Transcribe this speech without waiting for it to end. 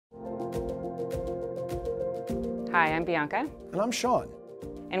Hi, I'm Bianca. And I'm Sean.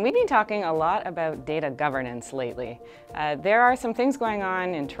 And we've been talking a lot about data governance lately. There are some things going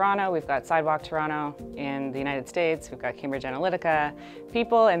on in Toronto. We've got Sidewalk Toronto in the United States. We've got Cambridge Analytica.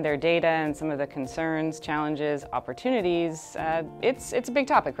 People and their data and some of the concerns, challenges, opportunities, it's a big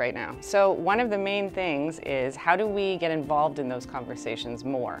topic right now. So one of the main things is how do we get involved in those conversations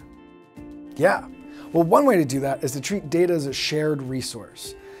more? Yeah. Well, one way to do that is to treat data as a shared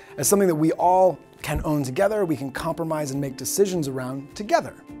resource, as something that we all can own together, we can compromise and make decisions around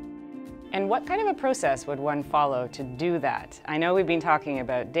together. And what kind of a process would one follow to do that? I know we've been talking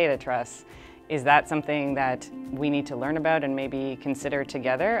about data trusts. Is that something that we need to learn about and maybe consider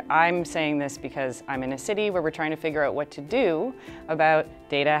together? I'm saying this because I'm in a city where we're trying to figure out what to do about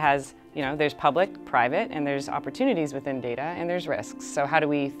data has, there's public, private, and there's opportunities within data, and there's risks. So how do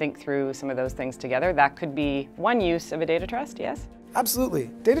we think through some of those things together? That could be one use of a data trust, yes? Absolutely.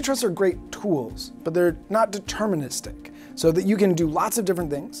 Data trusts are great tools, but they're not deterministic, so that you can do lots of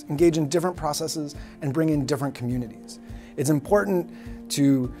different things, engage in different processes, and bring in different communities. It's important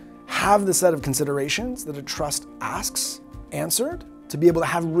to have the set of considerations that a trust asks answered to be able to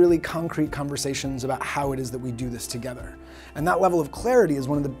have really concrete conversations about how it is that we do this together. And that level of clarity is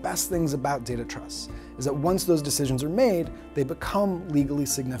one of the best things about data trusts, is that once those decisions are made, they become legally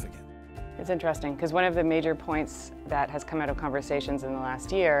significant. It's interesting, because one of the major points that has come out of conversations in the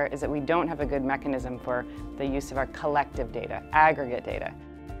last year is that we don't have a good mechanism for the use of our collective data, aggregate data.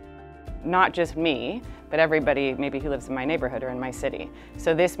 Not just me, but everybody maybe who lives in my neighborhood or in my city.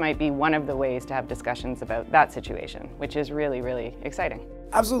 So this might be one of the ways to have discussions about that situation, which is really, really exciting.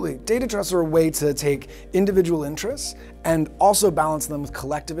 Absolutely. Data trusts are a way to take individual interests and also balance them with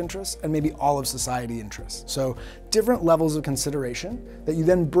collective interests and maybe all of society interests. So different levels of consideration that you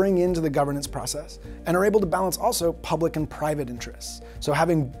then bring into the governance process and are able to balance also public and private interests. So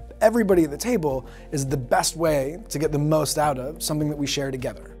having everybody at the table is the best way to get the most out of something that we share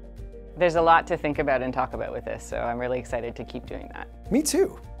together. There's a lot to think about and talk about with this, so I'm really excited to keep doing that. Me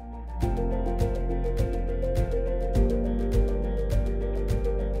too.